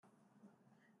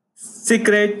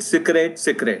Secret, secret,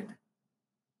 secret.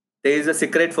 There is a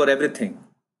secret for everything.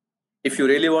 If you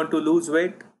really want to lose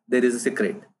weight, there is a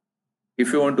secret.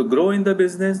 If you want to grow in the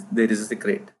business, there is a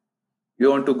secret. You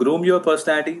want to groom your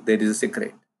personality, there is a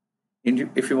secret.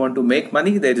 If you want to make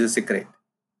money, there is a secret.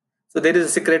 So there is a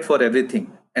secret for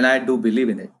everything, and I do believe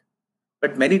in it.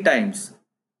 But many times,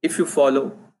 if you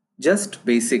follow just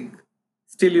basic,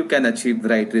 still you can achieve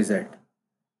right result.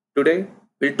 Today,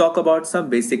 we'll talk about some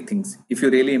basic things. If you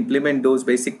really implement those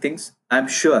basic things, I'm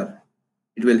sure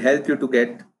it will help you to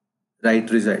get right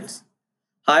results.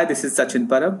 Hi, this is Sachin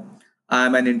Parab.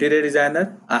 I'm an interior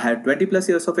designer. I have 20 plus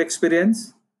years of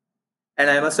experience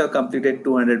and I must have completed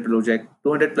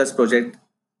 200 plus project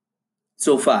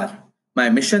so far. My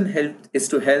is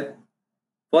to help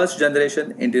first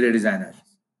generation interior designers.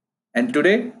 And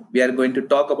today we are going to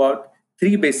talk about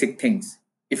three basic things.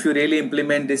 If you really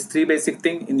implement these three basic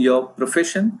things in your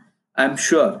profession, I'm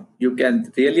sure you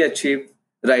can really achieve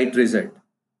right result.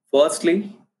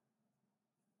 Firstly,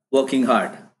 working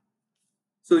hard.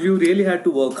 So you really have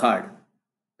to work hard,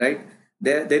 right?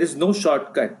 There is no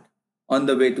shortcut on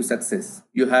the way to success.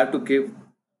 You have to give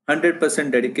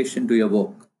 100% dedication to your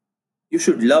work. You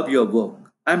should love your work.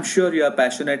 I'm sure you are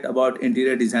passionate about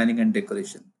interior designing and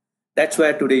decoration. That's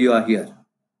why today you are here.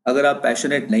 अगर आप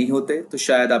passionate नहीं होते तो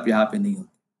शायद आप यहाँ पे नहीं होते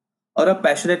और आप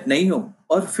पैशनेट नहीं हो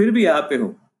और फिर भी यहाँ पे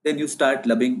हो then you start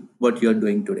loving what you are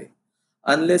doing today.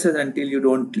 Unless and until you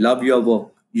don't love your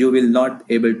work, you will not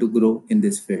able to grow in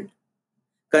this field.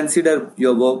 Consider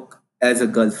your work as a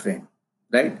girlfriend,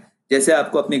 right? जैसे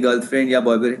आपको अपनी girlfriend या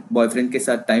boyfriend के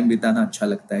साथ time बिताना अच्छा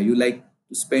लगता है, you like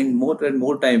to spend more and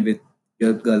more time with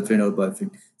your girlfriend or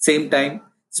boyfriend. Same time,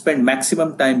 spend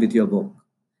maximum time with your work.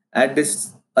 At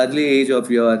this early age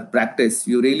of your practice,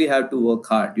 you really have to work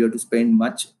hard. You have to spend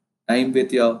much time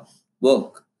with your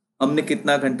work. हमने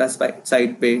कितना घंटा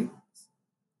site पे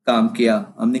काम किया,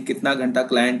 हमने कितना घंटा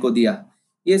client को दिया,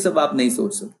 ये सब आप नहीं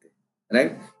सोच सकते,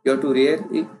 right? You have to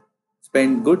really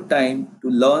spend good time to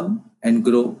learn and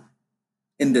grow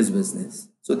in this business.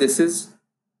 So this is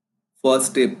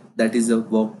first tip, that is a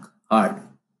work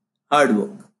hard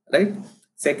work, right?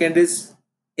 Second is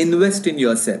invest in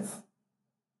yourself.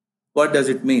 What does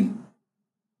it mean?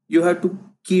 You have to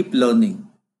keep learning.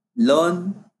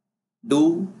 Learn,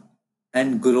 do,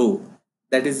 and grow.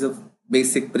 That is a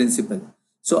basic principle.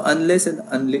 So unless and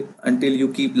until you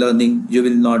keep learning, you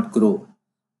will not grow.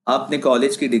 आपने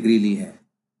college की degree ली है,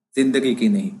 जिंदगी की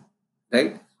नहीं,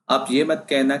 right? आप ये मत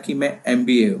कहना कि मैं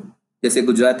MBA हूँ, जैसे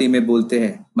गुजराती में बोलते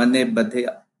हैं मने बधे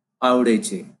आवड़े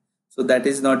छे. So that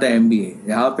is not a MBA.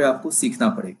 यहाँ पे आपको सीखना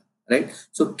पड़ेगा, right?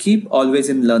 So keep always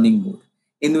in learning mode.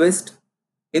 Invest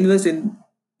in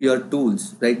your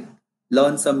tools, right?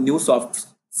 Learn some new soft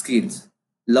skills,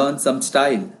 learn some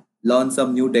style, learn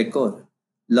some new decor,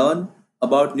 learn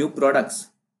about new products,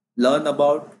 learn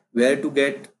about where to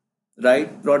get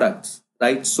right products,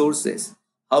 right sources,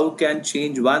 how you can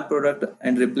change one product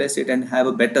and replace it and have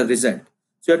a better result.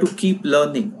 So you have to keep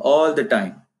learning all the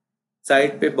time.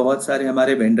 Site पे बहुत सारे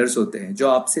हमारे vendors होते हैं जो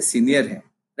आपसे senior हैं,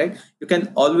 right? You can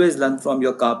always learn from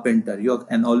your carpenter. You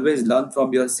can always learn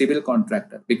from your civil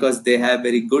contractor because they have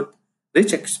very good,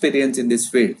 rich experience in this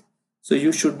field. So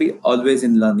you should be always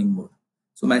in learning mode.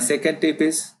 So my second tip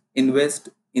is invest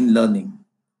in learning.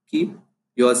 Keep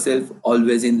yourself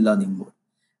always in learning mode.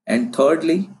 And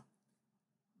thirdly,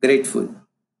 grateful.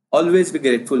 Always be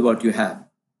grateful what you have.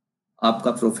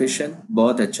 आपका profession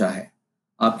बहुत अच्छा है,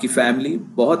 आपकी family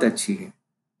बहुत अच्छी है,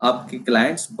 आपके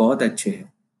clients बहुत अच्छे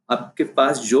हैं, आपके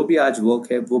पास जो भी आज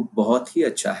वर्क है वो बहुत ही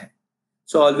अच्छा है.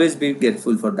 सो always be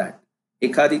grateful for that.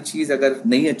 एक आधी चीज अगर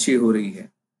नहीं अच्छी हो रही है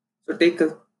तो take a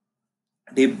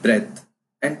deep breath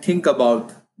and think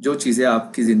about जो चीजें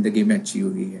आपकी जिंदगी में अच्छी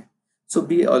हुई है. So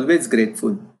be always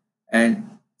grateful and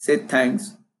say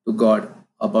thanks to God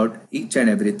about each and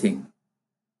everything.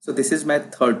 So this is my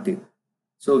third tip.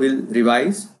 So we'll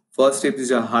revise. First tip is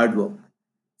your hard work.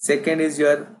 Second is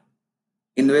your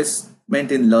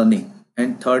investment in learning.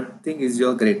 And third thing is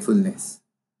your gratefulness.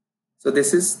 So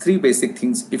this is three basic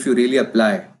things. If you really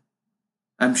apply,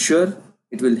 I'm sure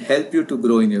it will help you to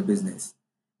grow in your business.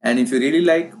 And if you really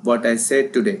like what I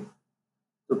said today,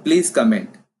 so please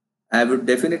comment. I would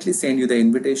definitely send you the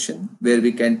invitation where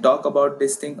we can talk about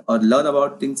this thing or learn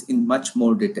about things in much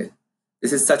more detail.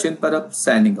 This is Sachin Parab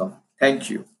signing off.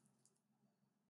 Thank you.